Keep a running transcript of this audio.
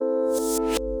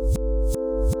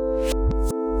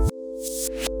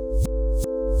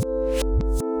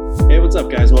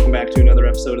guys? Welcome back to another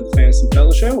episode of the Fantasy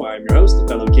Fellow Show. I'm your host, the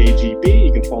Fellow KGB.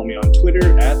 You can follow me on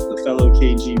Twitter at the Fellow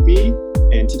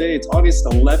KGB. And today it's August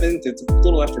 11th. It's a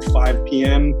little after 5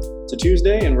 p.m. It's a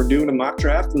Tuesday, and we're doing a mock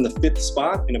draft in the 5th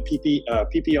spot in a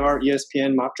PPR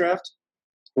ESPN mock draft.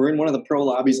 We're in one of the pro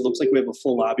lobbies. It looks like we have a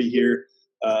full lobby here.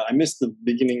 I missed the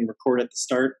beginning record at the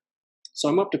start, so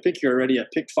I'm up to pick here already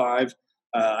at pick 5.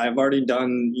 I've already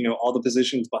done, all the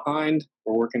positions behind.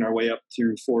 We're working our way up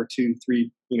through 4, 2, 3,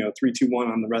 3, 2,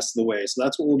 1 on the rest of the way. So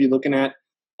that's what we'll be looking at.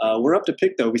 We're up to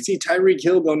pick though. We see Tyreek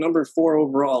Hill go number 4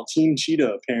 overall. Team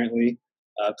Cheetah apparently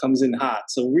comes in hot.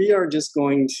 So we're just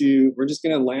going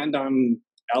to land on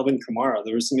Alvin Kamara.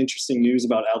 There was some interesting news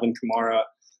about Alvin Kamara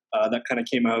that kind of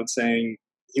came out saying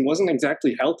he wasn't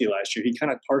exactly healthy last year. He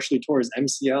kind of partially tore his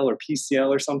MCL or PCL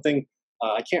or something.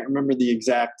 I can't remember the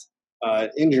exact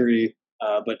injury.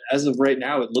 But as of right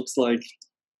now, it looks like,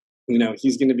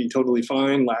 he's going to be totally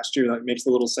fine. Last year, that makes a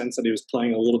little sense that he was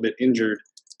playing a little bit injured.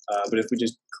 But if we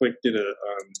just did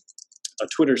a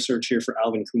Twitter search here for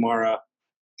Alvin Kamara,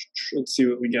 let's see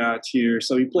what we got here.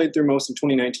 So he played through most of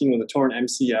 2019 with a torn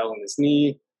MCL in his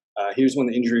knee. Here's when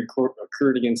the injury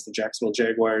occurred against the Jacksonville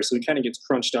Jaguars. So he kind of gets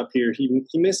crunched up here. He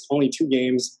missed only 2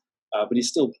 games, but he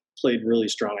still played really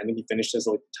strong. I think he finished as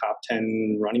top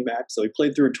 10 running back. So he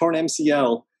played through a torn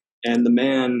MCL. And the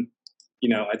man,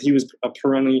 he was a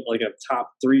perennial, a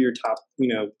top 3 or top,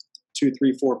 2,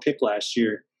 3, 4 pick last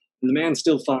year. And the man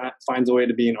still finds a way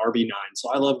to be an RB9.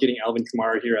 So I love getting Alvin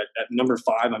Kamara here at number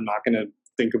 5. I'm not going to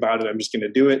think about it. I'm just going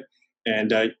to do it.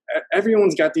 And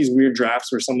everyone's got these weird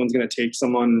drafts where someone's going to take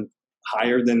someone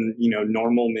higher than,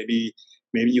 normal. Maybe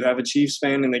you have a Chiefs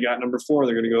fan and they got number 4.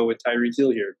 They're going to go with Tyreek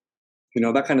Hill here.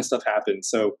 That kind of stuff happens.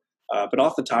 So, but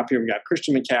off the top here, we got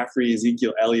Christian McCaffrey,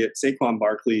 Ezekiel Elliott, Saquon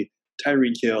Barkley,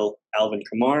 Tyreek Hill, Alvin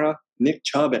Kamara, Nick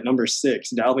Chubb at number 6,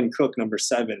 Dalvin Cook number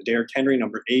 7, Derrick Henry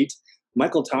number 8,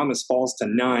 Michael Thomas falls to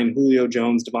 9, Julio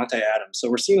Jones, Devontae Adams. So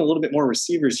we're seeing a little bit more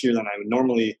receivers here than I would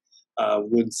normally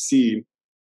would see.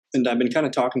 And I've been kind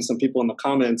of talking to some people in the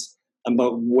comments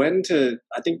about when to.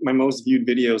 I think my most viewed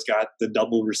videos got the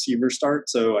double receiver start.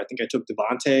 So I think I took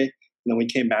Devontae, and then we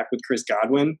came back with Chris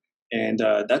Godwin. And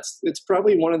it's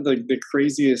probably one of the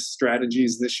craziest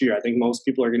strategies this year. I think most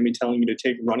people are going to be telling you to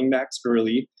take running backs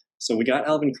early. So we got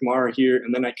Alvin Kamara here,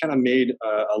 and then I kind of made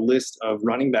a list of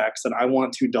running backs that I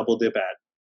want to double dip at.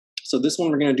 So this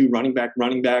one we're going to do running back.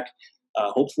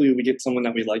 Hopefully we get someone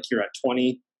that we like here at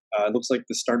 20. It looks like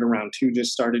the starter round 2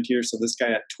 just started here. So this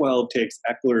guy at 12 takes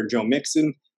Eckler or Joe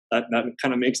Mixon. That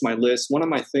kind of makes my list. One of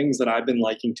my things that I've been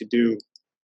liking to do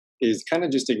is kind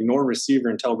of just ignore receiver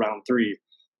until round 3.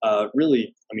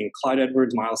 Clyde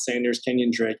Edwards, Miles Sanders,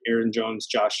 Kenyon Drake, Aaron Jones,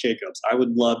 Josh Jacobs. I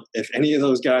would love if any of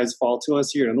those guys fall to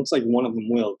us here. And it looks like one of them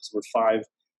will because we're 5 and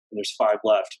there's 5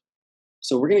 left.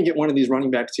 So we're going to get one of these running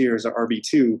backs here as our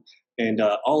RB2. And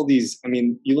all these,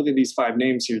 you look at these 5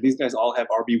 names here, these guys all have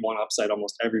RB1 upside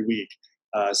almost every week.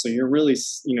 So you're really,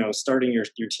 starting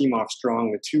your team off strong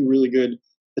with 2 really good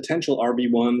potential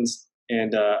RB1s.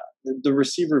 And the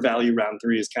receiver value round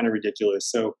 3 is kind of ridiculous.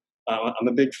 So I'm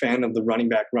a big fan of the running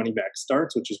back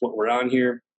starts, which is what we're on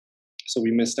here. So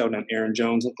we missed out on Aaron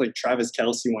Jones. Looked like Travis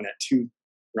Kelce went at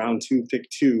round 2, pick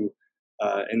 2.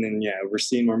 And then,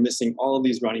 we're missing all of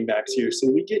these running backs here. So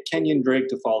we get Kenyon Drake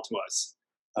to fall to us.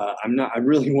 I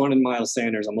really wanted Miles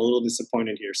Sanders. I'm a little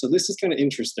disappointed here. So this is kind of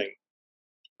interesting.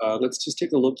 Let's just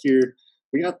take a look here.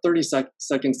 We got 30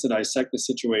 seconds to dissect the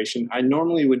situation. I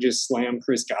normally would just slam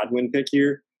Chris Godwin pick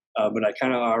here, but I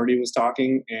kind of already was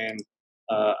talking, and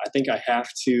I think I have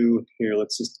to here.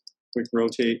 Let's just quick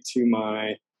rotate to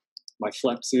my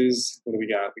flexes. What do we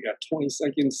got? We got 20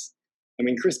 seconds.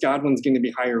 Chris Godwin's going to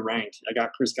be higher ranked. I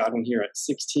got Chris Godwin here at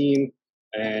 16,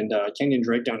 and Kenyon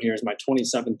Drake down here is my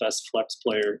 27th best flex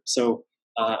player. So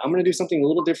I'm going to do something a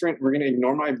little different. We're going to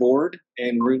ignore my board,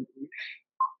 and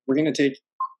we're going to take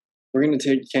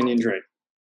Kenyon Drake.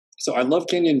 So I love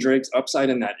Kenyon Drake's upside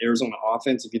in that Arizona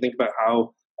offense. If you think about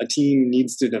how a team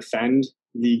needs to defend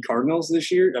the Cardinals this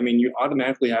year, you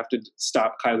automatically have to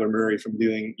stop Kyler Murray from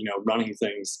doing, running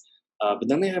things. But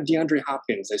then they have DeAndre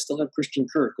Hopkins. They still have Christian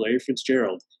Kirk, Larry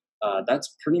Fitzgerald.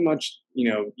 That's pretty much,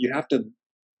 you have to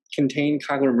contain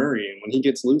Kyler Murray. And when he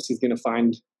gets loose, he's going to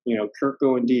find, Kirk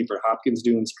going deep or Hopkins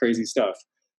doing crazy stuff.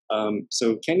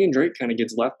 So Kenyon Drake kind of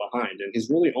gets left behind. And his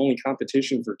really only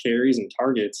competition for carries and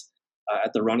targets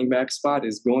at the running back spot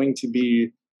is going to be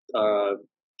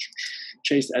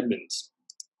Chase Edmonds.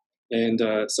 And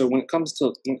so when it comes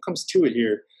to it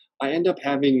here, I end up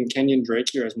having Kenyon Drake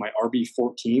here as my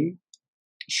RB14.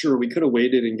 Sure, we could have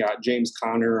waited and got James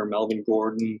Conner or Melvin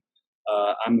Gordon.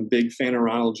 I'm a big fan of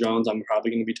Ronald Jones. I'm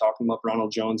probably going to be talking about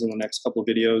Ronald Jones in the next couple of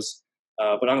videos.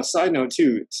 But on a side note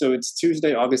too, so it's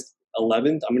Tuesday, August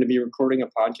 11th. I'm going to be recording a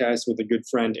podcast with a good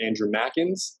friend, Andrew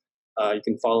Mackins. You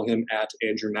can follow him at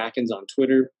Andrew Mackins on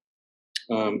Twitter.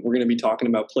 We're going to be talking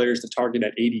about players to target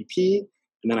at ADP.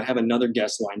 And then I have another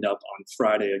guest lined up on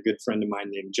Friday, a good friend of mine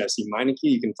named Jesse Meineke.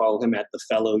 You can follow him at the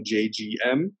fellow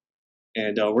JGM.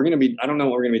 And we're going to be, I don't know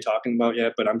what we're going to be talking about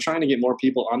yet, but I'm trying to get more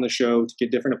people on the show to get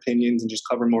different opinions and just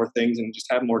cover more things and just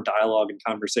have more dialogue and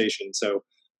conversation. So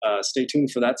stay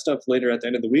tuned for that stuff later at the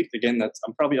end of the week. Again,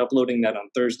 I'm probably uploading that on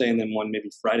Thursday and then one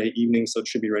maybe Friday evening, so it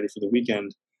should be ready for the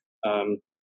weekend. But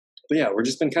yeah, we're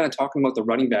just been kind of talking about the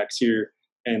running backs here.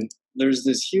 And there's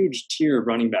this huge tier of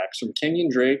running backs from Kenyon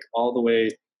Drake all the way.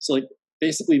 So like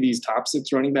basically these top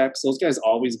 6 running backs, those guys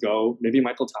always go. Maybe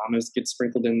Michael Thomas gets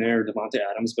sprinkled in there, Devontae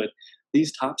Adams, but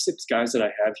these top 6 guys that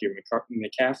I have here,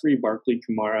 McCaffrey, Barkley,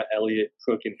 Kamara, Elliott,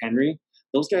 Cook, and Henry,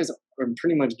 those guys are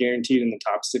pretty much guaranteed in the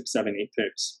top 6, 7, 8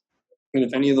 picks. And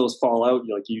if any of those fall out,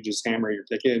 you just hammer your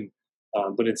pick in.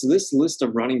 But it's this list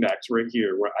of running backs right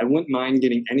here where I wouldn't mind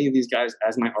getting any of these guys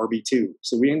as my RB2.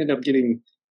 So we ended up getting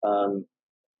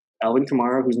Alvin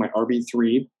Kamara, who's my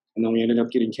RB3, and then we ended up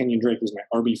getting Kenyon Drake, who's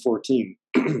my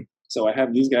RB14. So I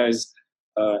have these guys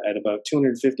at about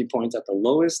 250 points at the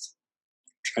lowest.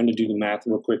 I'm trying to do the math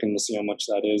real quick and we'll see how much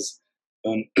that is.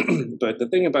 But the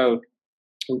thing about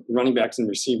running backs and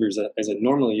receivers, as it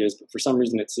normally is, but for some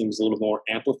reason it seems a little more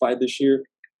amplified this year,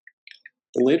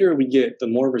 the later we get, the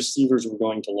more receivers we're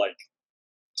going to like.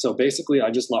 So basically, I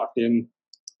just locked in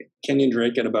Kenyon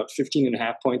Drake at about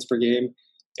 15.5 points per game.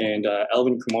 And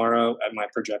Alvin Kamara, at my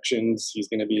projections, he's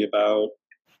going to be about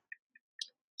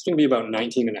 19.5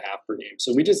 per game.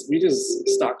 So we just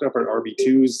stocked up our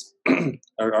RB2s,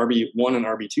 our RB1 and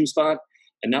RB2 spot,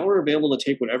 and now we're available to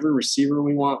take whatever receiver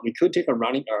we want. We could take a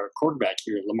quarterback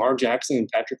here. Lamar Jackson and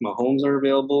Patrick Mahomes are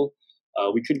available.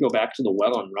 We could go back to the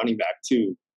well on running back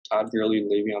too. Todd Gurley,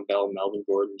 Le'Veon Bell, Melvin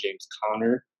Gordon, James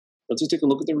Conner. Let's just take a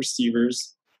look at the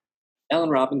receivers. Allen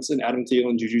Robinson, Adam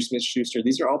Thielen, Juju Smith-Schuster.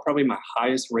 These are all probably my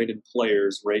highest rated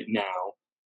players right now.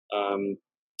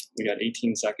 We got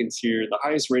 18 seconds here. The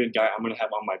highest rated guy I'm going to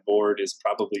have on my board is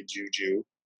probably Juju.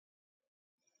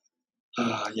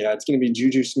 Yeah, it's going to be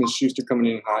Juju Smith-Schuster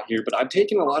coming in hot here. But I've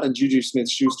taken a lot of Juju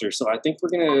Smith-Schuster, so I think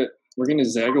we're gonna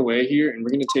zag away here and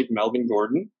we're going to take Melvin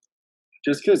Gordon.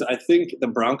 Just because I think the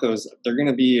Broncos, they're going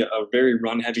to be a very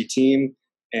run-heavy team,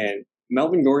 and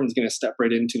Melvin Gordon's going to step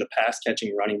right into the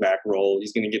pass-catching running back role.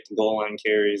 He's going to get the goal line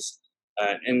carries.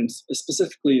 And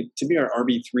specifically, to be our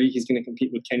RB3, he's going to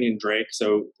compete with Kenyon Drake.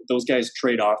 So those guys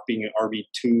trade off being an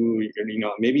RB2,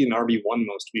 maybe an RB1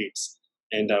 most weeks.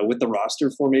 And with the roster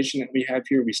formation that we have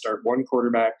here, we start 1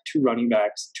 quarterback, 2 running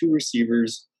backs, 2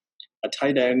 receivers, a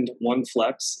tight end, 1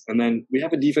 flex. And then we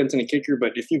have a defense and a kicker.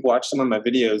 But if you've watched some of my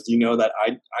videos, you know that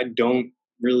I don't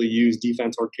really use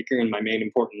defense or kicker in my main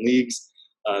important leagues.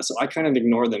 So I kind of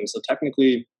ignore them. So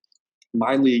technically,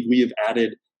 my league, we have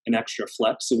added an extra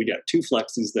flex. So we got 2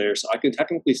 flexes there. So I could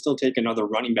technically still take another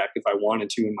running back if I wanted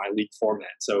to in my league format.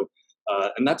 So,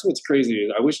 and that's what's crazy.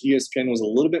 I wish ESPN was a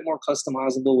little bit more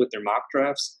customizable with their mock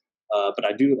drafts. But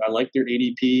I like their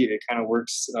ADP. It kind of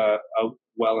works out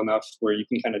well enough where you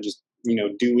can kind of just,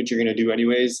 do what you're going to do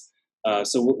anyways.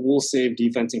 So we'll save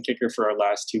defense and kicker for our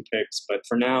last 2 picks. But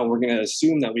for now, we're going to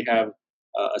assume that we have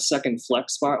a second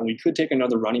flex spot, and we could take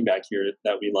another running back here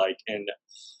that we like. And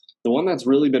the one that's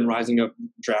really been rising up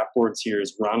draft boards here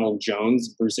is Ronald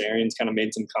Jones. Bruce Arians kind of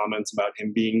made some comments about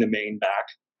him being the main back.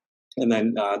 And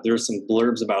then there's some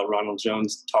blurbs about Ronald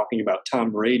Jones talking about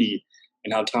Tom Brady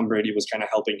and how Tom Brady was kind of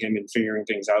helping him and figuring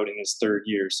things out in his 3rd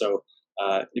year. So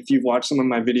if you've watched some of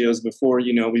my videos before,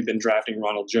 we've been drafting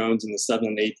Ronald Jones in the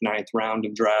 7th, 8th, 9th round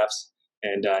of drafts.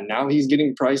 And now he's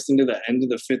getting priced into the end of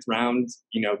the 5th round,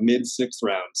 mid 6th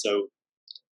round. So,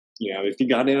 if you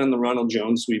got in on the Ronald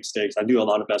Jones sweepstakes, I do a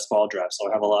lot of best ball drafts, so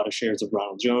I have a lot of shares of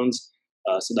Ronald Jones.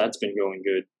 So that's been going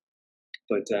good.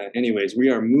 But anyways, we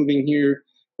are moving here.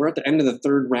 We're at the end of the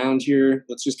 3rd round here.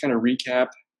 Let's just kind of recap.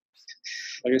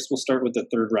 I guess we'll start with the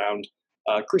 3rd round.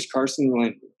 Chris Carson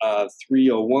went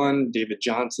 301. David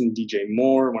Johnson, DJ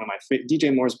Moore.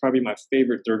 DJ Moore is probably my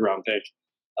favorite 3rd round pick.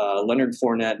 Leonard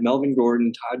Fournette, Melvin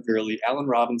Gordon, Todd Gurley, Allen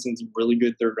Robinson's a really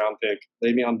good 3rd round pick.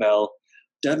 Le'Veon Bell,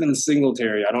 Devin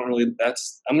Singletary. I'm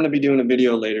going to be doing a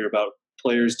video later about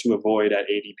players to avoid at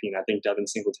ADP, and I think Devin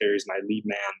Singletary is my lead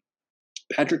man.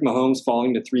 Patrick Mahomes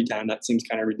falling to 310. That seems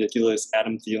kind of ridiculous.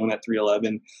 Adam Thielen at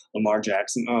 311. Lamar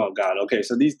Jackson. Oh, God. Okay,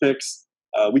 so these picks,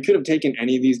 we could have taken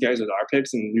any of these guys with our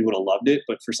picks, and we would have loved it.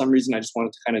 But for some reason, I just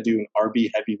wanted to kind of do an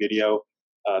RB-heavy video.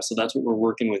 So that's what we're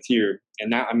working with here.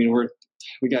 And now,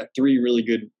 we got 3 really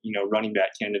good, running back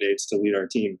candidates to lead our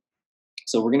team.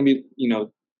 So we're going to be,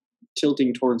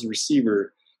 tilting towards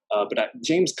receiver. But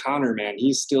James Conner, man,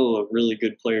 he's still a really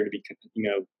good player to be,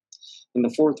 in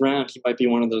the fourth round, he might be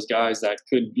one of those guys that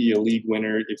could be a league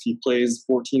winner if he plays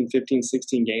 14, 15,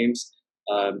 16 games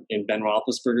and Ben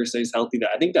Roethlisberger stays healthy.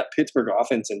 I think that Pittsburgh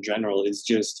offense in general is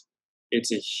just,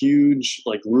 it's a huge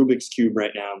like Rubik's Cube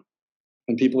right now,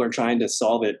 and people are trying to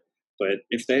solve it. But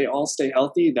if they all stay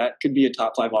healthy, that could be a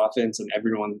top 5 offense, and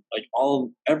everyone, like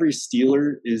every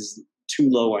Steeler is too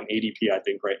low on ADP, I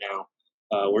think, right now.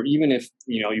 Where even if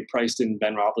you priced in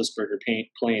Ben Roethlisberger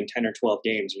playing 10 or 12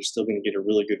 games, you're still going to get a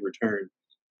really good return.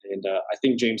 And I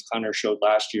think James Conner showed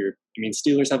last year. I mean,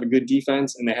 Steelers have a good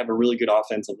defense and they have a really good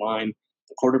offensive line.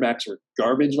 The quarterbacks were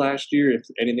garbage last year. If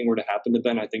anything were to happen to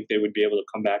Ben, I think they would be able to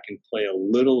come back and play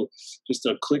just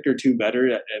a click or two better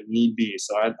at need be.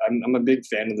 So I'm a big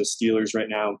fan of the Steelers right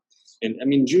now. And I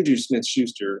mean, Juju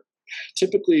Smith-Schuster,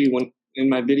 typically when in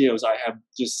my videos, I have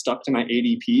just stuck to my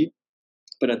ADP.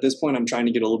 But at this point, I'm trying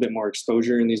to get a little bit more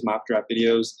exposure in these mock draft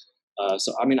videos.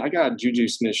 So, I mean, I got Juju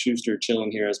Smith-Schuster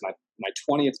chilling here as my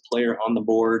 20th player on the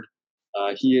board.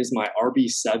 He is my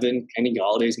RB7. Kenny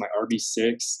Galladay is my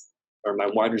RB6, or my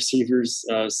wide receivers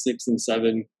 6 and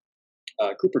 7.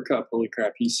 Cooper Kupp, holy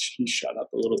crap, he's shot up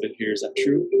a little bit here. Is that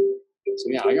true? So,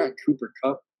 yeah, I got Cooper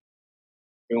Kupp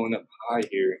going up high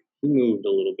here. He moved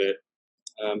a little bit.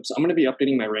 So I'm going to be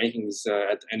updating my rankings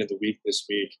at the end of the week this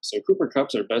week. So Cooper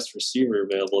Kupp's our best receiver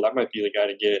available. That might be the guy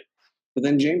to get. But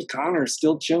then James Conner is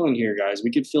still chilling here, guys. We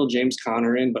could fill James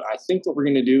Conner in, but I think what we're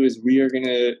going to do is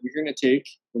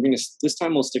this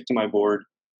time we'll stick to my board.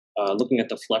 Looking at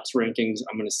the flex rankings,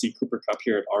 I'm going to see Cooper Kupp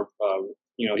here at our,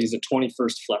 he's a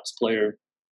 21st flex player.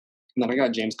 And then I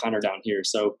got James Conner down here.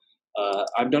 So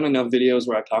I've done enough videos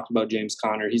where I've talked about James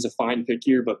Conner. He's a fine pick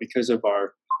here, but because of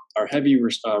our heavy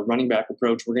running back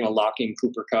approach, we're going to lock in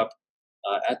Cooper Kupp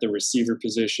at the receiver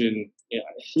position.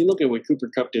 You look at what Cooper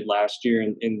Kupp did last year,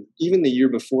 and even the year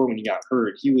before when he got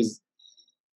hurt, he was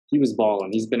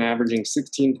balling. He's been averaging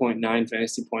 16.9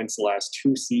 fantasy points the last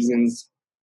 2 seasons.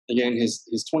 Again, his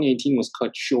 2018 was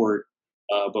cut short,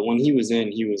 but when he was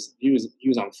in, he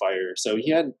was on fire. So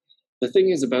the thing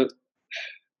is about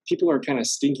people are kind of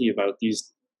stinky about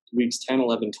these weeks 10,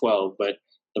 11, 12, but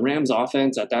the Rams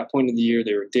offense at that point of the year,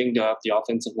 they were dinged up. The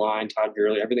offensive line, Todd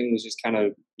Gurley, everything was just kind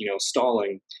of,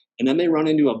 stalling. And then they run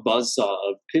into a buzzsaw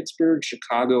of Pittsburgh,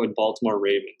 Chicago, and Baltimore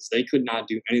Ravens. They could not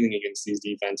do anything against these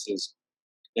defenses.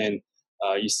 And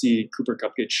you see Cooper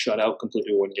Kupp get shut out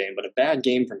completely one game. But a bad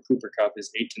game from Cooper Kupp is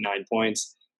 8 to 9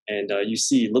 points. And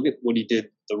look at what he did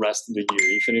the rest of the year.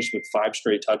 He finished with 5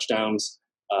 straight touchdowns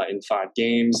in 5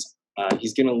 games.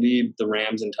 He's going to lead the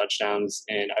Rams in touchdowns.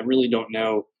 And I really don't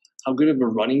know how good of a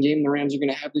running game the Rams are going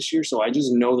to have this year. So I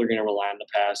just know they're going to rely on the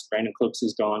pass. Brandon Cooks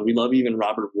is gone. We love even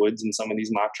Robert Woods in some of these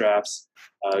mock drafts.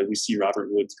 We see Robert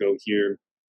Woods go here.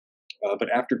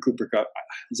 But after Cooper Kupp,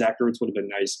 Zach Ertz would have been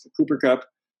nice. But Cooper Kupp,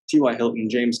 T.Y. Hilton,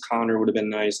 James Conner would have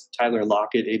been nice. Tyler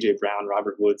Lockett, A.J. Brown,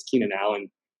 Robert Woods, Keenan Allen.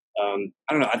 I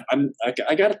don't know. I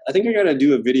think I got to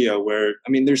do a video where,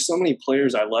 there's so many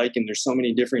players I like and there's so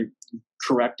many different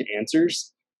correct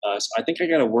answers. So I think I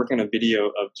got to work on a video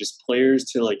of just players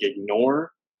to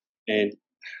ignore, and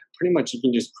pretty much you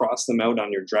can just cross them out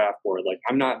on your draft board. Like,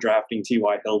 I'm not drafting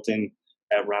T.Y. Hilton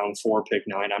at round 4, pick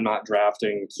 9. I'm not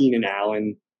drafting Keenan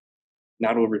Allen,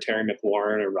 not over Terry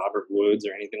McLaurin or Robert Woods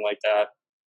or anything like that.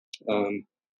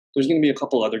 There's going to be a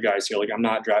couple other guys here. Like, I'm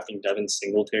not drafting Devin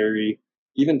Singletary,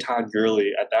 even Todd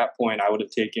Gurley. At that point, I would have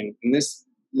taken,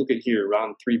 look at here,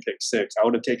 round 3, pick 6. I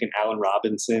would have taken Allen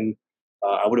Robinson.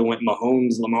 I would have went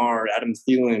Mahomes, Lamar, Adam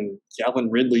Thielen,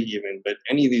 Calvin Ridley even, but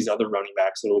any of these other running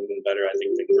backs would have been better, I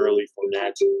think, than Gurley,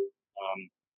 Fournette.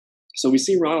 So we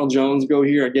see Ronald Jones go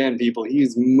here again, people.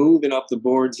 He's moving up the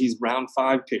boards. He's round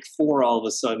 5, pick 4 all of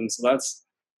a sudden. So that's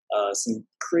some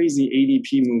crazy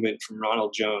ADP movement from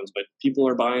Ronald Jones, but people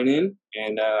are buying in,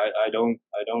 and I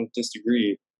don't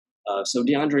disagree. So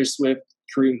DeAndre Swift,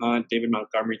 Kareem Hunt, David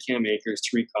Montgomery, Cam Akers,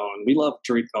 Tariq Cohen. We love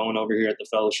Tariq Cohen over here at the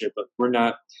Fellowship, but we're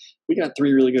not. We got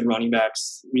 3 really good running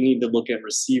backs. We need to look at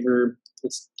receiver.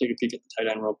 Let's take a peek at the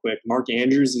tight end real quick. Mark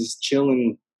Andrews is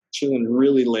chilling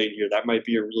really late here. That might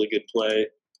be a really good play.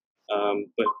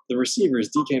 But the receivers,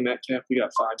 DK Metcalf, we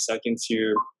got 5 seconds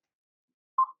here.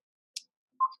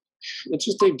 Let's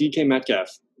just take DK Metcalf.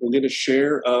 We'll get a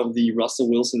share of the Russell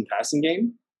Wilson passing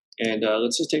game. And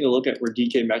let's just take a look at where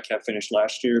DK Metcalf finished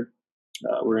last year.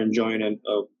 We're enjoying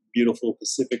a beautiful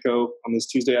Pacifico on this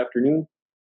Tuesday afternoon.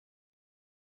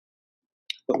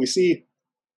 But we see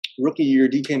rookie year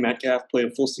DK Metcalf play a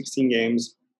full 16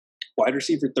 games, wide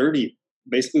receiver 30,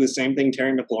 basically the same thing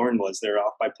Terry McLaurin was. They're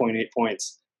off by 0.8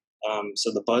 points.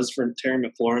 So the buzz for Terry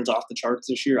McLaurin's off the charts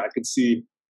this year. I could see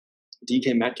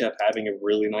DK Metcalf having a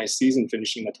really nice season,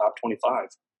 finishing the top 25.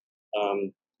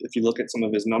 If you look at some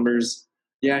of his numbers,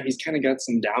 yeah, he's kind of got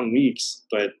some down weeks,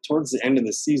 but towards the end of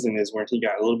the season is where he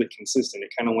got a little bit consistent. It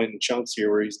kind of went in chunks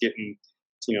here where he's getting,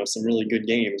 some really good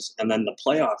games. And then the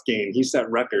playoff game, he set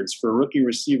records for a rookie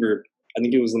receiver. I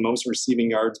think it was the most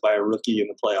receiving yards by a rookie in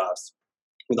the playoffs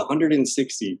with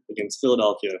 160 against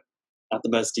Philadelphia. Not the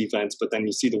best defense, but then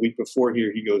you see the week before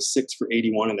here, he goes 6 for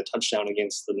 81 and a touchdown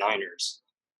against the Niners.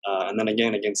 And then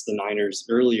again against the Niners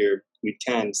earlier, week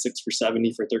 10, 6 for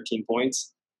 70 for 13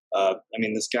 points.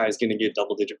 This guy's going to get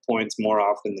double-digit points more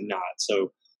often than not.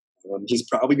 So he's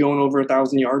probably going over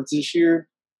 1,000 yards this year.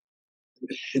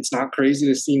 It's not crazy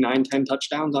to see 9, 10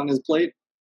 touchdowns on his plate.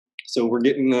 So we're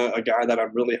getting a guy that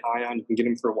I'm really high on. You can get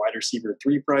him for a wide receiver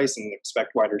 3 price and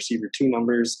expect wide receiver 2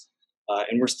 numbers.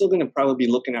 And we're still going to probably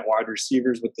be looking at wide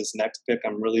receivers with this next pick.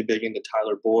 I'm really big into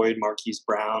Tyler Boyd, Marquise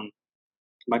Brown,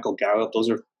 Michael Gallup. Those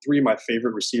are 3 of my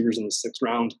favorite receivers in the 6th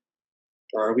round.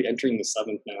 Or are we entering the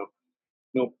 7th now?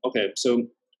 Nope. Okay, so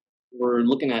we're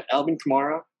looking at Alvin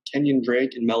Kamara, Kenyon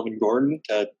Drake, and Melvin Gordon.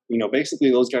 Basically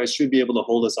those guys should be able to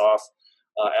hold us off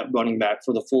at running back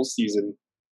for the full season,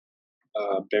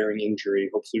 bearing injury.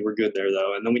 Hopefully we're good there,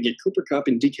 though. And then we get Cooper Kupp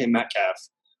and DK Metcalf.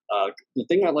 The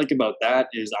thing I like about that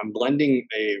is I'm blending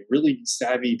a really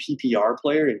savvy PPR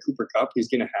player in Cooper Kupp. He's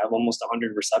going to have almost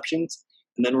 100 receptions.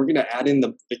 And then we're going to add in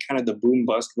the kind of the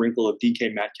boom-bust wrinkle of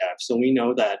DK Metcalf. So we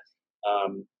know that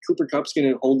Cooper Kupp's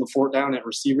going to hold the fort down at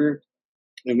receiver.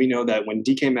 And we know that when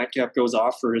DK Metcalf goes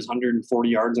off for his 140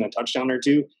 yards and a touchdown or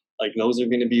 2, those are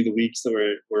going to be the weeks that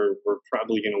we're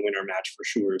probably going to win our match for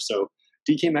sure. So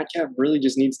DK Metcalf really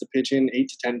just needs to pitch in 8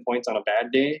 to 10 points on a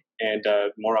bad day. And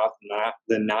more often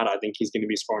than not, I think he's going to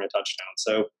be scoring a touchdown.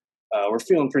 So we're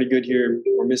feeling pretty good here.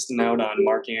 We're missing out on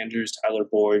Mark Andrews, Tyler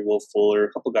Boyd, Will Fuller,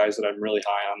 a couple guys that I'm really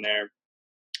high on there.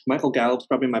 Michael Gallup's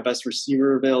probably my best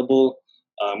receiver available.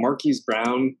 Marquise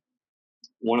Brown,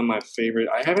 one of my favorite.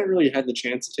 I haven't really had the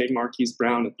chance to take Marquise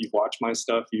Brown. If you've watched my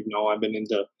stuff, you know I've been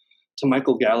into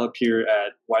Michael Gallup here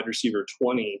at wide receiver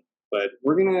 20. But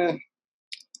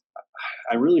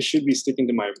I really should be sticking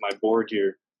to my board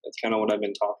here. That's kind of what I've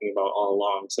been talking about all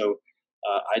along. So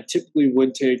I typically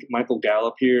would take Michael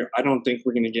Gallup here. I don't think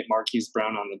we're going to get Marquise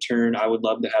Brown on the turn. I would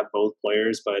love to have both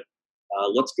players, but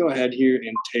let's go ahead here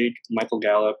and take Michael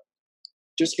Gallup.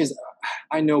 Just because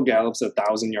I know Gallup's a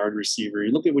 1,000-yard receiver.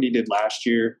 You look at what he did last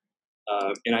year,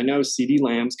 and I know CeeDee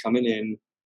Lamb's coming in,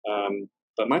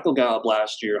 but Michael Gallup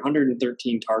last year,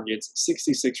 113 targets,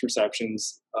 66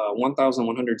 receptions,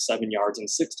 1,107 yards, and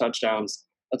 6 touchdowns.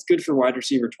 That's good for wide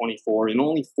receiver 24 in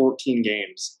only 14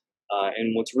 games.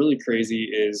 And what's really crazy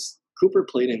is Cooper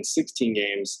played in 16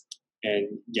 games, and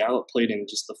Gallup played in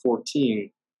just the 14.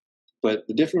 But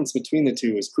the difference between the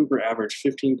two is Cooper averaged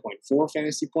 15.4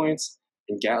 fantasy points,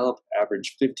 and Gallup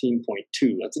averaged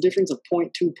 15.2. That's a difference of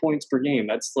 0.2 points per game.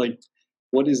 That's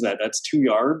what is that? That's 2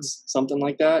 yards, something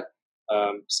like that.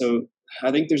 So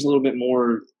I think there's a little bit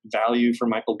more value for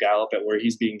Michael Gallup at where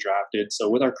he's being drafted. So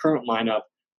with our current lineup,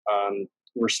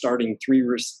 we're starting three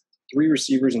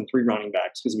receivers and 3 running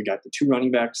backs because we got the 2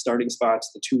 running back starting spots,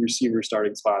 the 2 receiver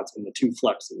starting spots, and the 2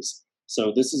 flexes.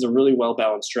 So this is a really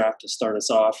well-balanced draft to start us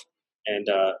off. And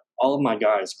all of my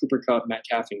guys, Cooper Kupp,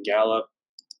 Metcalf, and Gallup,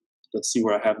 let's see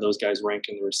where I have those guys ranked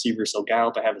in the receiver. So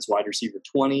Gallup, I have as wide receiver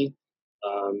 20.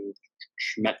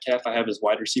 Metcalf, I have as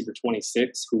wide receiver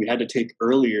 26, who we had to take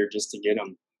earlier just to get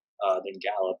him than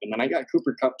Gallup. And then I got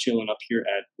Cooper Kupp chilling up here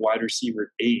at wide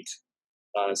receiver 8.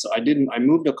 So I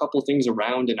moved a couple things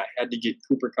around, and I had to get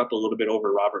Cooper Kupp a little bit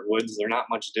over Robert Woods. They're not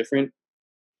much different.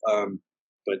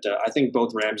 But I think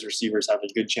both Rams receivers have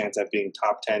a good chance at being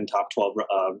top 10, top 12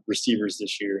 receivers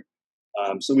this year.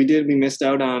 So we missed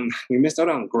out on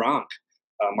Gronk,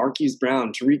 Marquise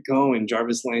Brown, Tariq Cohen,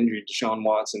 Jarvis Landry, Deshaun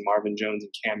Watson, Marvin Jones,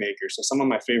 and Cam Akers. So some of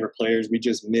my favorite players we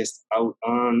just missed out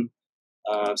on.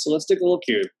 So let's take a look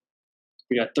here.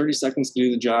 We got 30 seconds to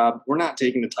do the job. We're not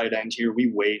taking the tight end here. We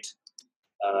wait.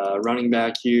 Running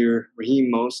back here,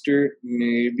 Raheem Mostert,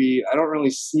 maybe. I don't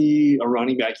really see a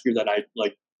running back here that I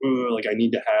I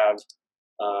need to have.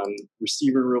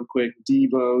 Receiver real quick,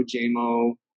 Debo,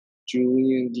 J-Mo,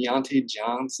 Julian, Deontay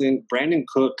Johnson. Brandon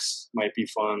Cooks might be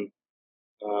fun.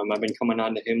 I've been coming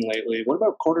on to him lately. What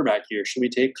about quarterback here? Should we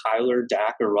take Kyler,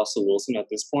 Dak, or Russell Wilson at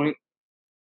this point?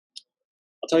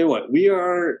 I'll tell you what,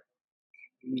 we're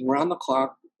on the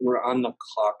clock. We're on the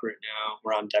clock right now.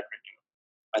 We're on deck right now.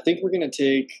 I think we're going to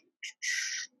take –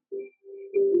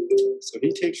 so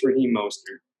he takes Raheem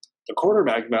Mostert. The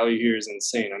quarterback value here is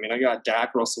insane. I mean, I got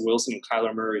Dak, Russell Wilson, and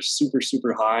Kyler Murray super,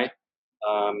 super high.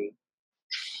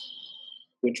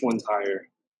 Which one's higher?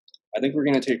 I think we're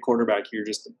going to take quarterback here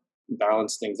just to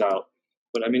balance things out.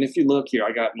 But I mean, if you look here,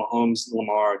 I got Mahomes,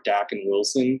 Lamar, Dak, and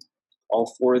Wilson.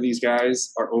 All four of these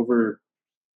guys are over.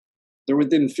 They're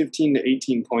within 15 to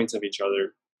 18 points of each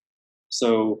other.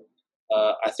 So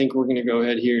I think we're going to go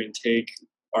ahead here and take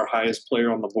our highest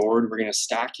player on the board. We're going to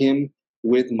stack him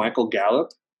with Michael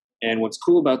Gallup. And what's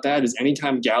cool about that is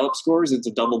anytime Gallup scores, it's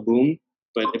a double boom.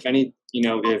 But if any,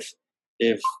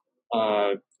 if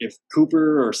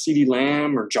Cooper or CeeDee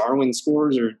Lamb or Jarwin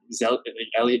scores or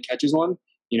Elliott catches one,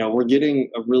 we're getting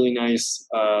a really nice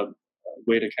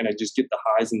way to kind of just get the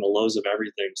highs and the lows of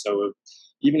everything. So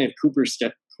even if Cooper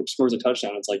scores a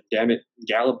touchdown, it's like, damn it,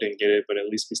 Gallup didn't get it, but at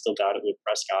least we still got it with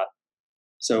Prescott.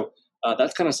 So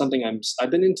that's kind of something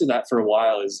I've been into that for a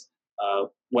while, is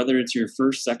whether it's your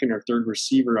first, second, or third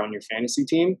receiver on your fantasy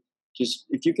team, just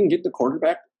if you can get the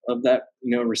quarterback of that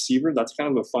receiver, that's kind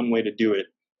of a fun way to do it.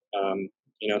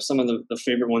 Some of the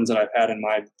favorite ones that I've had in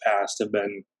my past have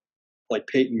been like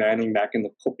Peyton Manning back in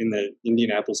the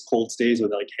Indianapolis Colts days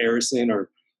with like Harrison or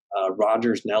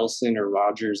Rodgers Nelson or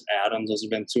Rodgers Adams. Those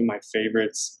have been two of my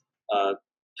favorites.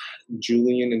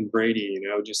 Julian and Brady,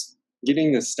 just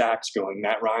getting the stacks going.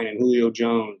 Matt Ryan and Julio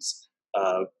Jones.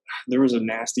 There was a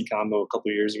nasty combo a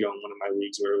couple of years ago in one of my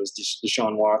leagues where it was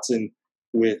Deshaun Watson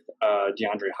with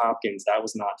DeAndre Hopkins. That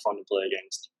was not fun to play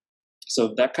against.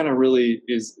 So that kind of really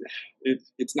is,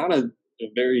 it's not a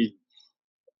very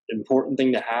important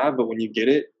thing to have, but when you get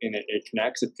it and it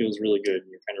connects, it feels really good. And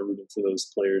you're kind of rooting for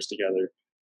those players together.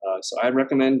 So I'd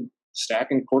recommend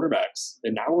stacking quarterbacks.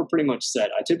 And now we're pretty much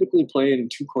set. I typically play in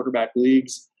 2 quarterback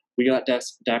leagues. We got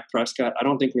Dak Prescott. I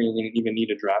don't think we're going to even need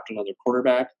to draft another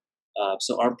quarterback.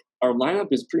 So our lineup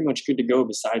is pretty much good to go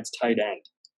besides tight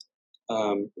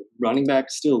end. Running back,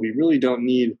 still, we really don't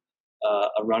need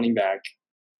a running back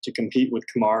to compete with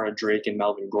Kamara, Drake, and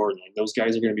Melvin Gordon. Like, those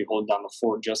guys are going to be holding down the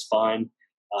fort just fine.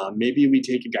 Maybe we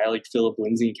take a guy like Phillip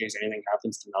Lindsay in case anything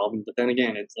happens to Melvin. But then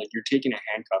again, it's like you're taking a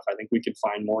handcuff. I think we could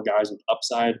find more guys with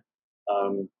upside,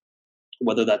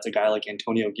 whether that's a guy like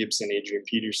Antonio Gibson, Adrian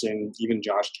Peterson, even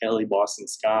Josh Kelly, Boston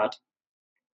Scott,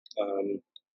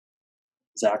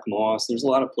 Zach Moss. There's a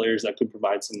lot of players that could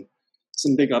provide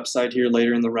some big upside here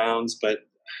later in the rounds. But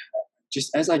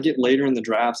just as I get later in the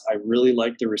drafts, I really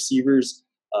like the receivers.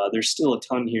 There's still a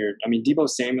ton here. I mean, Deebo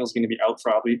Samuel's going to be out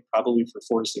probably for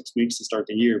 4 to 6 weeks to start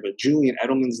the year, but Julian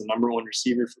Edelman's the number 1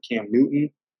 receiver for Cam Newton.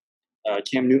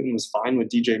 Cam Newton was fine with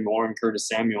DJ Moore and Curtis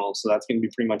Samuel, so that's going to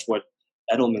be pretty much what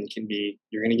Edelman can be.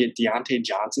 You're going to get Deontay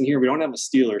Johnson here. We don't have a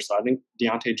stealer, so I think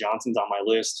Deontay Johnson's on my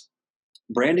list.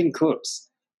 Brandon Cooks,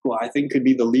 who I think could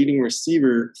be the leading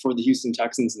receiver for the Houston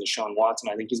Texans and Deshaun Watson.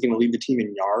 I think he's going to lead the team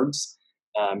in yards,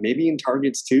 maybe in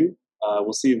targets too.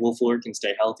 We'll see if Will Fuller can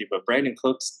stay healthy. But Brandon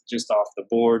Cooks just off the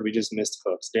board. We just missed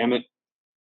Cooks. Damn it.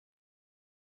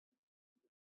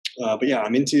 But yeah,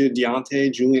 I'm into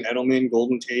Deontay, Julian Edelman,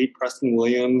 Golden Tate, Preston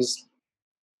Williams.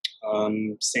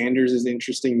 Sanders is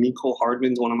interesting. Mecole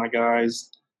Hardman's one of my guys.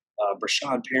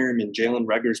 Brashad Perriman, Jalen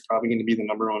Reagor is probably going to be the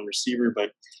number 1 receiver.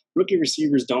 But rookie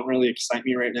receivers don't really excite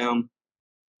me right now.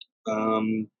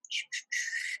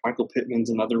 Michael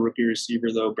Pittman's another rookie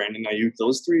receiver, though. Brandon Ayuk.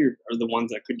 Those 3 are the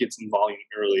ones that could get some volume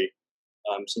early.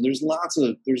 So there's lots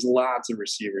of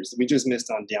receivers. We just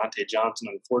missed on Deontay Johnson,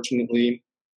 unfortunately.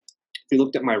 If you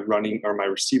looked at my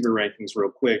receiver rankings real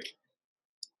quick,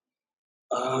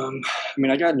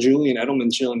 I got Julian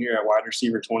Edelman chilling here at wide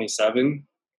receiver 27.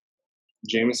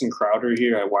 Jamison Crowder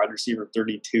here at wide receiver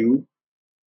 32.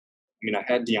 I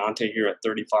had Deontay here at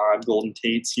 35. Golden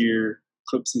Tate's here.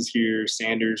 Cooks is here,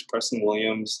 Sanders, Preston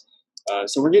Williams.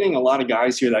 So we're getting a lot of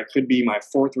guys here that could be my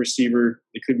 4th receiver.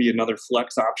 It could be another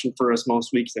flex option for us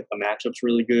most weeks if the matchup's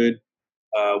really good.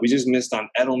 We just missed on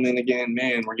Edelman again.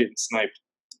 Man, we're getting sniped.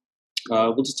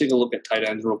 We'll just take a look at tight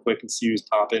ends real quick and see who's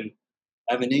popping.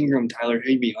 Evan Ingram, Tyler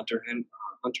Higbee, Hunter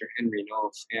Henry, Noah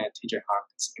Fant, TJ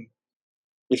Hawkinson.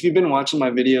 If you've been watching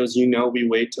my videos, we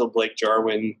wait till Blake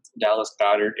Jarwin, Dallas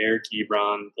Goedert, Eric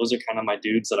Ebron. Those are kind of my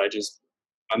dudes that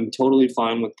I'm totally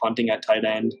fine with punting at tight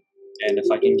end. And if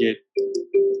I can get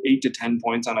 8 to 10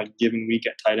 points on a given week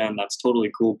at tight end, that's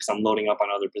totally cool because I'm loading up on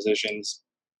other positions.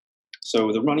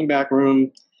 So the running back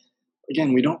room,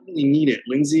 again, we don't really need it.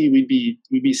 Lindsay, we'd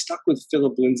be stuck with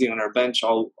Phillip Lindsay on our bench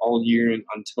all year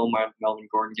until my Melvin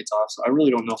Gordon gets off. So I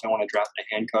really don't know if I want to draft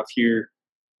a handcuff here.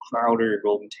 Crowder,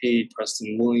 Golden Tate,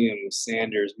 Preston Williams,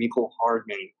 Sanders, Mecole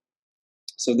Hardman.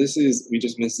 So we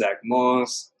just missed Zach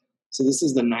Moss. So this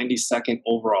is the 92nd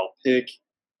overall pick.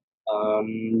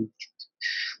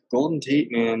 Golden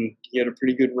Tate, man, he had a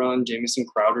pretty good run. Jamison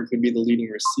Crowder could be the leading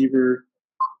receiver.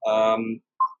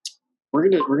 We're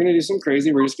gonna do some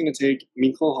crazy. We're just gonna take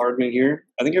Mecole Hardman here.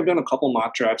 I think I've done a couple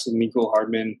mock drafts with Mecole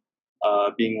Hardman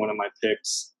being one of my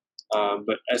picks.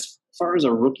 But as far as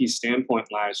a rookie standpoint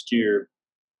last year,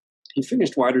 he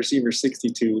finished wide receiver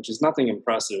 62, which is nothing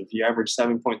impressive. He averaged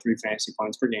 7.3 fantasy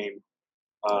points per game.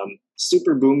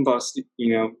 Super boom bust,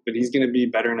 but he's going to be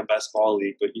better in a best ball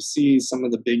league. But you see some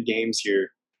of the big games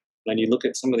here. Then you look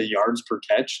at some of the yards per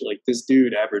catch. Like this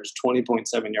dude averaged 20.7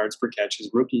 yards per catch his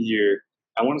rookie year.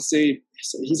 I want to say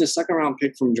he's a second-round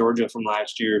pick from Georgia from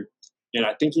last year, and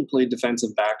I think he played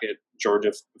defensive back at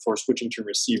Georgia before switching to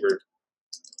receiver.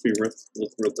 If we look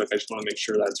real quick, I just want to make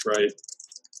sure that's right.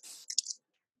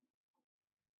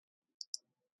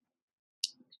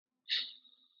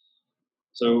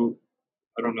 So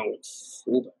I don't know what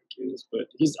fullback is, but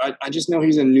I just know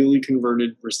he's a newly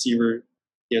converted receiver.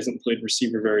 He hasn't played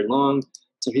receiver very long,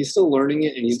 so he's still learning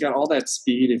it, and he's got all that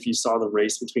speed. If you saw the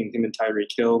race between him and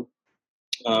Tyreek Hill,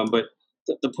 but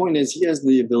the point is he has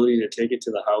the ability to take it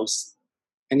to the house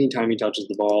anytime he touches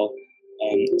the ball.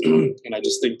 And I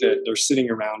just think that they're sitting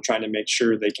around trying to make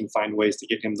sure they can find ways to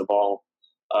get him the ball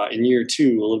in year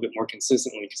two a little bit more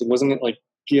consistently, because it wasn't like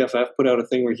PFF put out a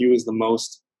thing where he was the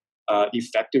most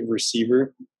effective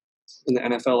receiver in the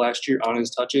NFL last year on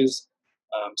his touches.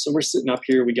 So we're sitting up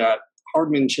here. We got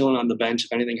Hardman chilling on the bench.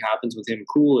 If anything happens with him,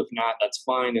 cool. If not, that's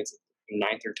fine. It's a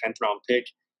 9th or 10th round pick.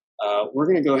 We're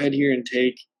going to go ahead here and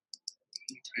take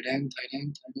tight end.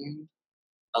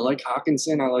 I like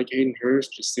Hawkinson. I like Hayden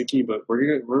Hurst, Jasicki, but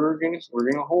we're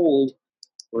gonna hold.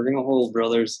 We're gonna hold,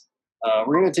 brothers.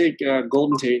 We're gonna take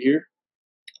Golden Tate here.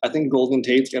 I think Golden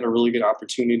Tate's got a really good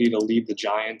opportunity to lead the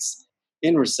Giants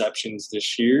in receptions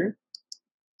this year.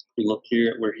 We look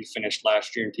here at where he finished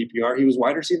last year in PPR. He was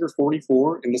wide receiver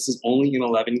 44, and this is only in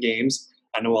 11 games.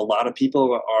 I know a lot of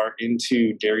people are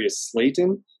into Darius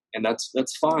Slayton, and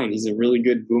that's fine. He's a really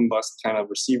good boom bust kind of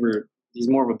receiver. He's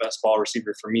more of a best ball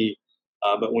receiver for me.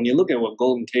 But when you look at what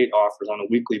Golden Tate offers on a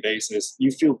weekly basis,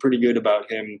 you feel pretty good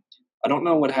about him. I don't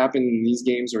know what happened in these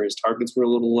games where his targets were a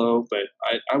little low, but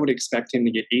I would expect him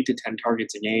to get 8 to 10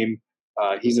 targets a game.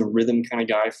 He's a rhythm kind of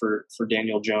guy for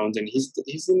Daniel Jones, and he's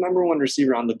the number one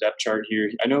receiver on the depth chart here.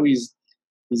 I know he's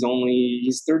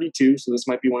 32, so this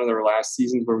might be one of their last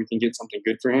seasons where we can get something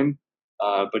good for him.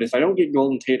 But if I don't get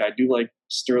Golden Tate, I do like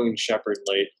Sterling Shepard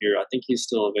late here. I think he's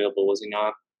still available, was he not?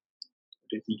 Or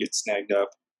did he get snagged up?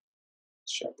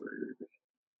 Shepard.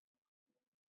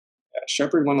 Yeah,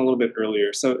 Shepard went a little bit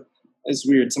earlier. So it's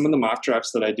weird. Some of the mock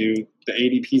drafts that I do, the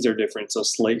ADPs are different. So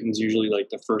Slayton's usually like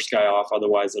the first guy off.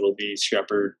 Otherwise, it'll be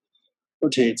Shepard or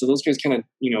Tate. So those guys kind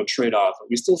of, trade off.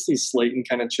 We still see Slayton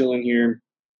kind of chilling here.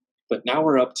 But now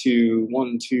we're up to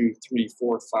 1, 2, 3,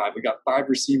 4, 5. We got 5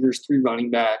 receivers, 3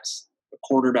 running backs, a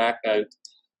quarterback that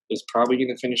is probably going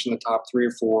to finish in the top 3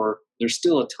 or 4. There's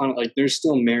still a ton there's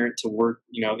still merit to work.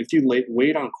 If you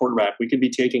wait on quarterback, we could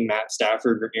be taking Matt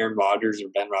Stafford or Aaron Rodgers or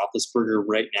Ben Roethlisberger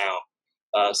right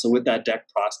now. So with that Dak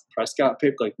Prescott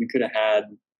pick, we could have had,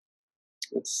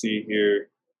 let's see here,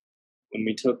 when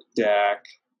we took Dak,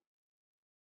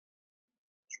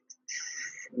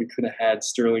 we could have had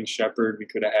Sterling Shepard, we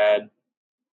could have had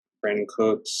Brandon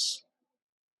Cooks,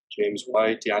 James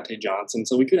White, Deontay Johnson.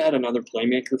 So we could have had another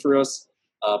playmaker for us.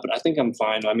 But I think I'm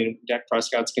fine. I mean, Dak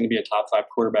Prescott's going to be a top 5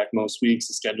 quarterback most weeks.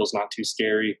 The schedule's not too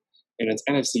scary. And it's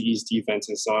NFC East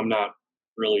defenses, so I'm not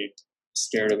really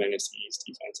scared of NFC East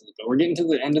defenses. But we're getting to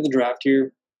the end of the draft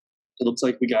here. It looks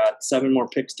like we got 7 more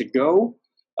picks to go.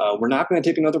 We're not going to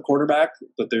take another quarterback,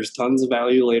 but there's tons of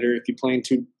value later. If you play in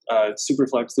 2 super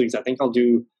flex leagues, I think I'll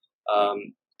do,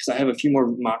 because I have a few more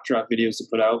mock draft videos to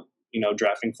put out,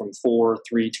 drafting from 4,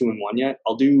 3, 2, and 1 yet.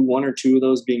 I'll do 1 or 2 of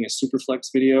those being a super flex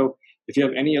video. If you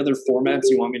have any other formats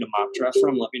you want me to mock draft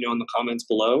from, let me know in the comments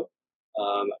below.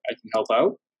 I can help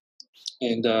out.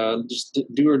 And just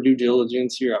do our due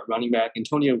diligence here at running back.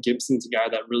 Antonio Gibson's a guy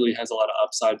that really has a lot of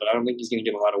upside, but I don't think he's going to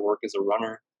get a lot of work as a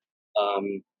runner.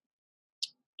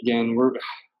 Again,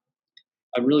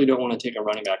 I really don't want to take a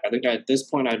running back. I think at this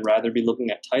point I'd rather be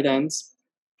looking at tight ends.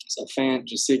 So Fant,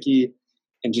 Jasicki.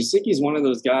 And Jasicki is one of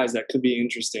those guys that could be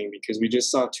interesting because we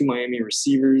just saw 2 Miami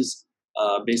receivers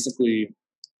basically,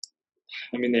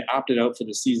 they opted out for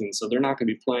the season, so they're not going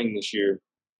to be playing this year.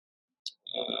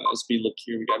 As we look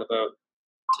here, we got about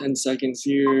 10 seconds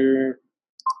here.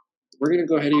 We're going to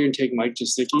go ahead here and take Mike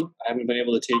Jasicki. I haven't been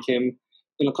able to take him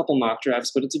in a couple mock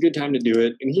drafts, but it's a good time to do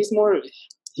it. And he's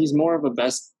more of a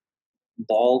best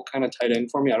ball kind of tight end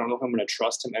for me. I don't know if I'm going to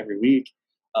trust him every week,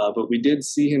 but we did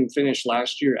see him finish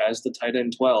last year as the tight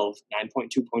end 12,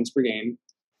 9.2 points per game.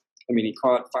 He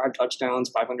caught 5 touchdowns,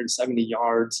 570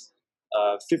 yards,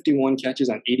 51 catches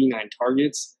on 89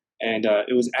 targets. And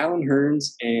it was Allen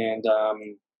Hurns and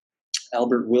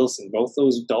Albert Wilson. Both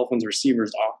those Dolphins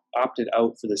receivers opted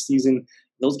out for the season.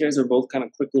 Those guys are both kind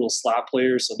of quick little slot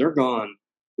players, so they're gone,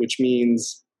 which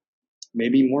means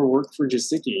maybe more work for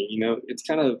Jasicki. It's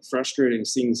kind of frustrating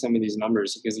seeing some of these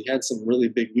numbers because he had some really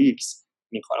big weeks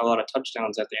and he caught a lot of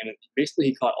touchdowns at the end. Basically,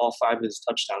 he caught all 5 of his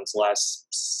touchdowns the last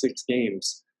 6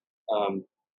 games.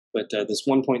 But this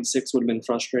 1.6 would have been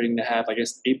frustrating to have. I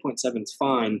guess 8.7 is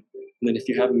fine. And then if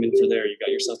you have him in for there, you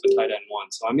got yourself a tight end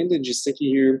 1. So I'm into Jasicki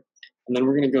here. And then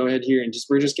we're going to go ahead here and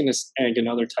we're just going to egg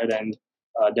another tight end,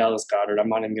 Dallas Goedert. I'm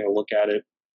not even going to look at it.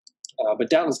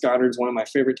 But Dallas Goedert's one of my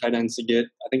favorite tight ends to get.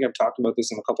 I think I've talked about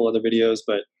this in a couple other videos,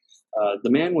 but the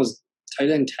man was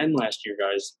tight end 10 last year,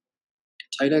 guys.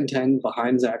 Tight end 10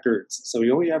 behind Zach Ertz. So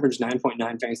he only averaged 9.9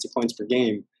 fantasy points per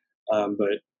game.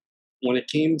 But when it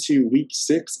came to week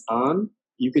 6 on,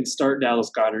 you could start Dallas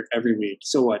Goedert every week.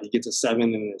 So what? He gets a 7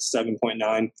 and a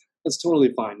 7.9. That's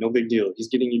totally fine. No big deal. He's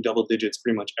getting you double digits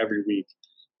pretty much every week.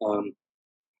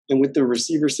 And with the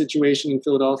receiver situation in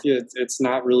Philadelphia, it's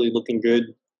not really looking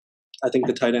good. I think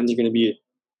the tight ends are going to be,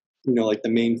 like the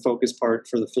main focus part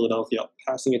for the Philadelphia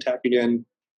passing attack again.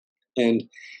 And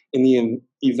in the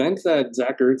event that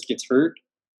Zach Ertz gets hurt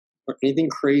or anything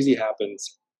crazy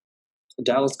happens,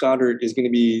 Dallas Goedert is going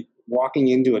to be walking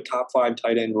into a top 5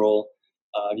 tight end role.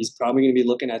 He's probably going to be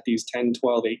looking at these 10,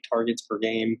 12, 8 targets per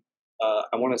game.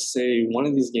 I want to say one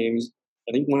of these games,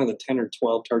 I think one of the 10 or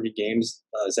 12 target games,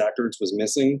 Zach Ertz was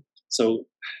missing. So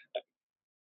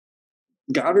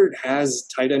Goddard has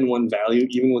tight end 1 value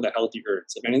even with a healthy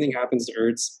Ertz. If anything happens to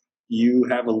Ertz, you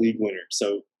have a league winner.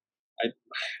 So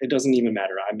it doesn't even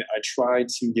matter. I try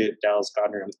to get Dallas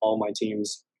Goedert on all my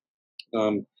teams.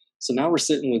 So now we're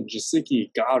sitting with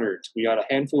Jasicki, Goddard. We got a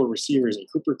handful of receivers in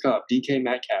Cooper Kupp, DK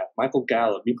Metcalf, Michael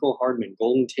Gallup, Mecole Hardman,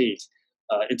 Golden Tate.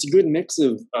 It's a good mix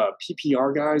of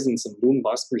PPR guys and some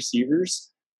boom-bust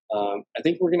receivers. I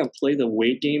think we're going to play the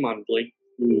weight game on Blake.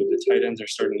 Ooh, the tight ends are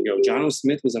starting to go. Jonnu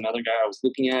Smith was another guy I was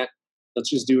looking at.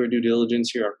 Let's just do our due diligence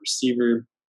here. Our receiver.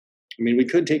 I mean, we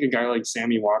could take a guy like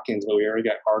Sammy Watkins, but we already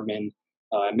got Hardman.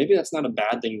 Maybe that's not a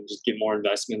bad thing to just get more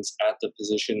investments at the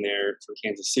position there for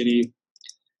Kansas City.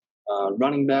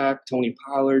 Running back, Tony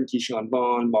Pollard, Keyshawn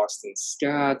Vaughn, Boston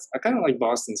Scott. I kind of like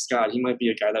Boston Scott. He might be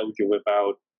a guy that we could whip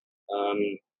out. All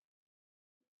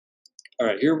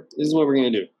right, this is what we're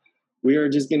going to do. We are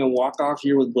just going to walk off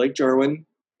here with Blake Jarwin.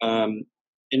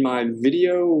 In my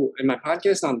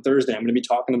podcast on Thursday, I'm going to be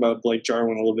talking about Blake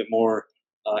Jarwin a little bit more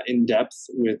in depth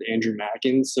with Andrew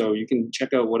Mackin. So you can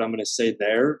check out what I'm going to say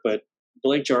there. But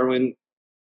Blake Jarwin,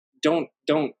 don't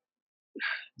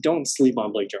sleep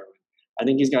on Blake Jarwin. I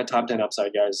think he's got top 10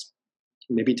 upside, guys.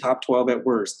 Maybe top 12 at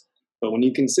worst. But when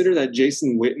you consider that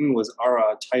Jason Witten was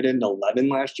our tight end 11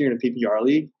 last year in a PPR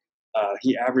league,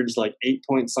 he averaged like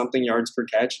 8-point-something yards per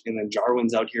catch, and then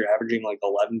Jarwin's out here averaging like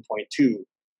 11.2.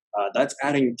 That's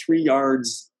adding 3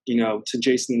 yards, to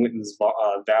Jason Witten's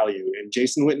value. And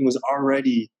Jason Witten was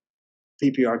already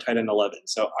PPR tight end 11.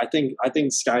 So I think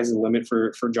sky's the limit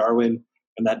for Jarwin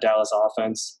and that Dallas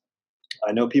offense.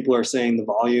 I know people are saying the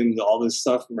volume, all this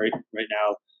stuff right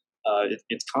now,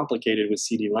 it's complicated with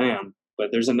CeeDee Lamb,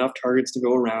 but there's enough targets to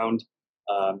go around.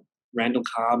 Randall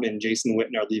Cobb and Jason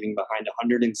Witten are leaving behind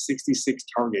 166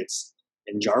 targets,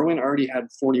 and Jarwin already had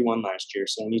 41 last year.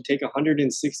 So when you take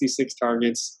 166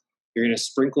 targets, you're going to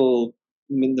sprinkle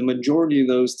the majority of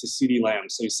those to CeeDee Lamb.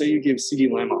 So say you give CeeDee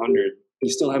Lamb 100,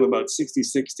 you still have about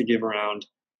 66 to give around.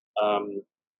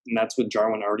 And that's with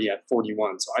Jarwin already at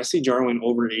 41. So I see Jarwin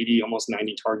over 80, almost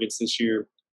 90 targets this year.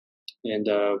 And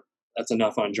that's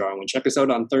enough on Jarwin. Check us out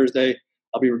on Thursday.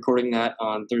 I'll be recording that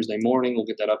on Thursday morning. We'll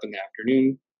get that up in the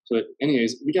afternoon. But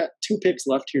anyways, we got 2 picks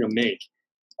left here to make.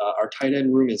 Our tight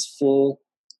end room is full.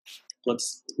 We're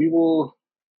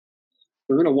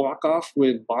going to walk off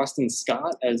with Boston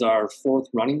Scott as our 4th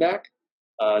running back.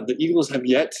 The Eagles have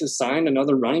yet to sign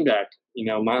another running back.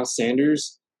 Miles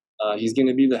Sanders. He's going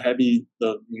to be the heavy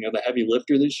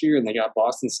lifter this year, and they got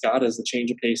Boston Scott as the change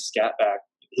of pace scat back.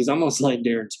 He's almost like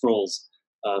Darren Sproles.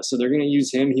 So they're going to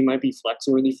use him. He might be flex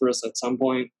worthy for us at some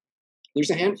point. There's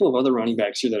a handful of other running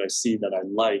backs here that I see that I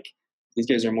like. These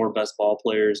guys are more best ball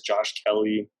players. Josh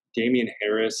Kelly, Damian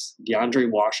Harris,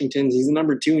 DeAndre Washington. He's the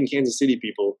number 2 in Kansas City,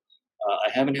 people.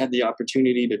 I haven't had the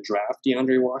opportunity to draft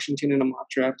DeAndre Washington in a mock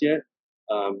draft yet.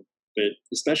 But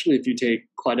especially if you take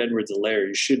Clyde Edwards-Helaire,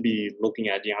 you should be looking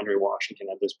at DeAndre Washington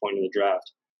at this point in the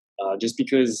draft. Just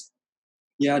because,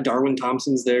 Darwin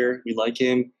Thompson's there. We like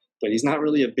him. But he's not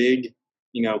really a big,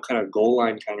 kind of goal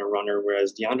line kind of runner,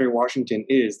 whereas DeAndre Washington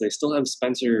is. They still have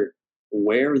Spencer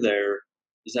Ware there.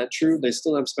 Is that true? They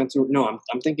still have Spencer? No,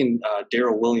 I'm thinking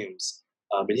Darrell Williams.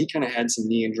 But he kind of had some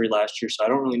knee injury last year, so I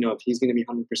don't really know if he's going to be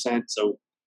 100%. So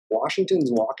Washington's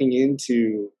walking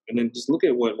into, and then just look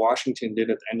at what Washington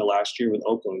did at the end of last year with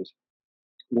Oakland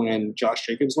when Josh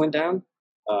Jacobs went down.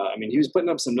 I mean, he was putting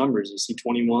up some numbers. You see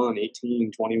 21,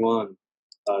 18, 21.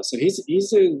 So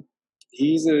he's a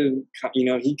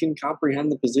he can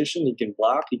comprehend the position. He can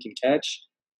block. He can catch.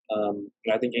 And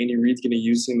I think Andy Reid's going to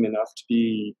use him enough to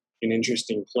be an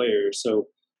interesting player. So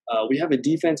we have a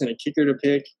defense and a kicker to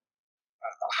pick.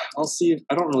 I'll see if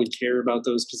I don't really care about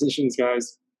those positions,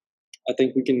 guys. I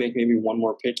think we can make maybe one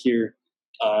more pick here.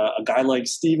 A guy like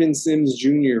Steven Sims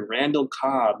Jr., Randall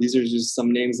Cobb. These are just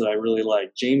some names that I really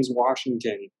like. James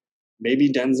Washington,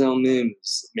 maybe Denzel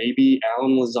Mims, maybe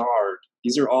Alan Lazard.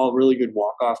 These are all really good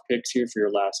walk-off picks here for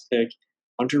your last pick.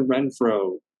 Hunter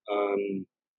Renfrow.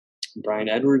 Brian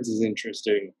Edwards is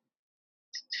interesting.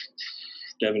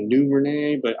 Devin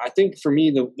Duvernay. But I think for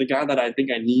me, the guy that I think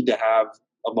I need to have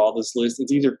of all this list,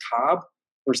 it's either Cobb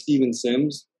or Steven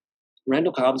Sims.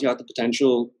 Randall Cobb's got the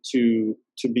potential to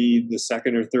be the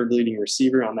second or third leading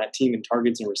receiver on that team in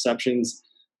targets and receptions.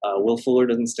 Will Fuller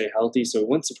doesn't stay healthy, so it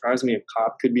wouldn't surprise me if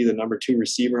Cobb could be the number 2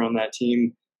 receiver on that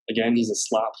team. Again, he's a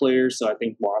slot player, so I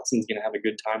think Watson's going to have a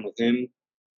good time with him.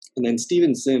 And then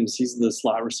Steven Sims, he's the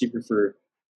slot receiver for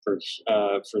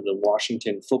the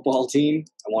Washington football team.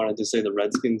 I wanted to say the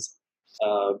Redskins,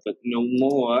 but no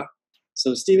more.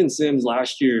 So Steven Sims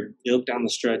last year, he looked down the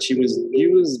stretch. He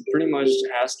was pretty much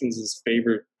Haskins'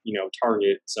 favorite,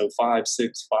 target. So 5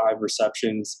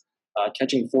 receptions,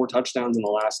 catching 4 touchdowns in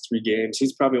the last 3 games.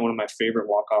 He's probably one of my favorite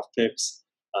walk-off picks.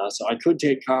 So I could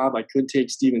take Cobb, I could take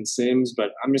Steven Sims,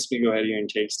 but I'm just going to go ahead here and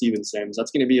take Steven Sims.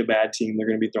 That's going to be a bad team. They're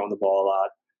going to be throwing the ball a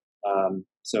lot.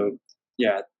 So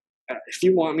yeah, if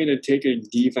you want me to take a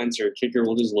defense or a kicker,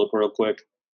 we'll just look real quick.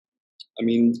 I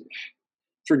mean,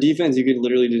 for defense, you could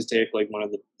literally just take like one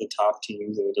of the top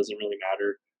teams, and it doesn't really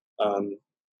matter.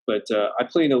 But I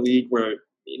play in a league where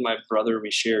me and my brother,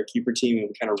 we share a keeper team, and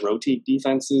we kind of rotate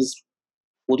defenses.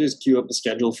 We'll just queue up a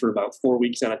schedule for about 4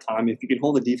 weeks at a time. If you can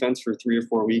hold a defense for 3 or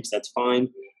 4 weeks, that's fine.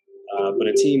 But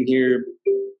a team here,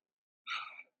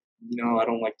 I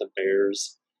don't like the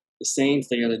Bears. The Saints,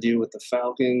 they got to deal with the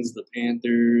Falcons, the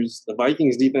Panthers. The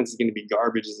Vikings defense is going to be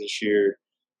garbage this year.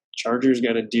 Chargers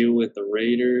got to deal with the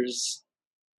Raiders.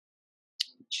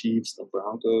 The Chiefs, the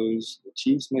Broncos. The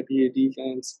Chiefs might be a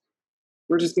defense.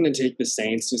 We're just going to take the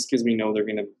Saints just because we know they're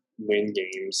going to win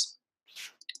games.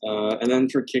 And then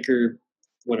for kicker,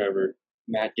 whatever,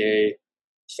 Matt Gay,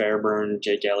 Fairburn,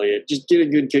 Jake Elliott. Just get a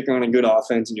good kicker on a good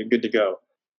offense and you're good to go.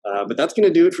 But that's going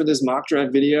to do it for this mock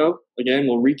draft video. Again,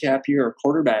 we'll recap here. Our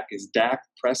quarterback is Dak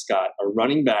Prescott. Our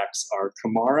running backs are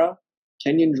Kamara,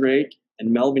 Kenyon Drake,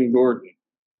 and Melvin Gordon.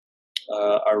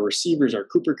 Our receivers are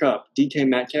Cooper Kupp, DK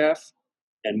Metcalf,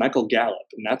 and Michael Gallup.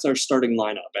 And that's our starting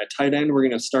lineup. At tight end, we're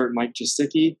going to start Mike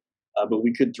Gesicki, but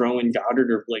we could throw in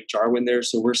Goddard or Blake Jarwin there.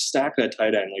 So we're stacked at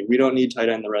tight end. Like, we don't need tight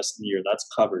end the rest of the year. That's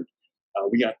covered.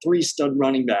 We got 3 stud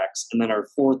running backs, and then our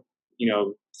 4th,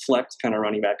 flex kind of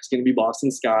running back is going to be Boston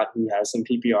Scott, who has some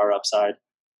PPR upside.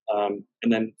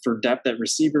 And then for depth at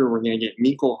receiver, we're going to get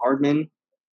Mecole Hardman.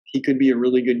 He could be a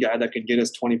really good guy that could get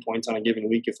us 20 points on a given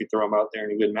week if we throw him out there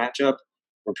in a good matchup.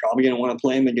 We're probably going to want to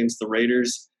play him against the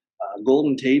Raiders.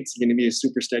 Golden Tate's going to be a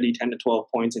super steady 10 to 12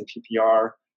 points in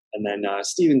PPR. And then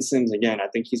Steven Sims, again, I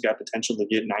think he's got potential to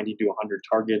get 90 to 100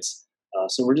 targets.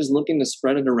 So we're just looking to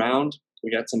spread it around.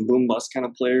 We got some boom-bust kind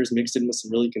of players mixed in with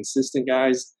some really consistent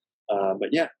guys. But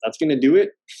yeah, that's going to do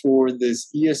it for this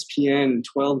ESPN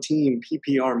 12-team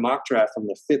PPR mock draft from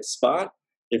the 5th spot.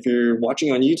 If you're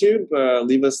watching on YouTube,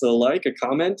 leave us a like, a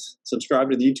comment, subscribe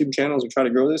to the YouTube channel as we try to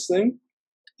grow this thing.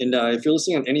 And if you're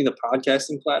listening on any of the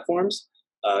podcasting platforms,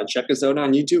 check us out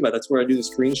on YouTube. That's where I do the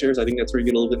screen shares. I think that's where you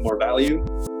get a little bit more value.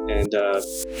 And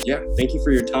yeah, thank you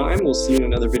for your time. We'll see you in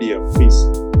another video.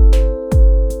 Peace.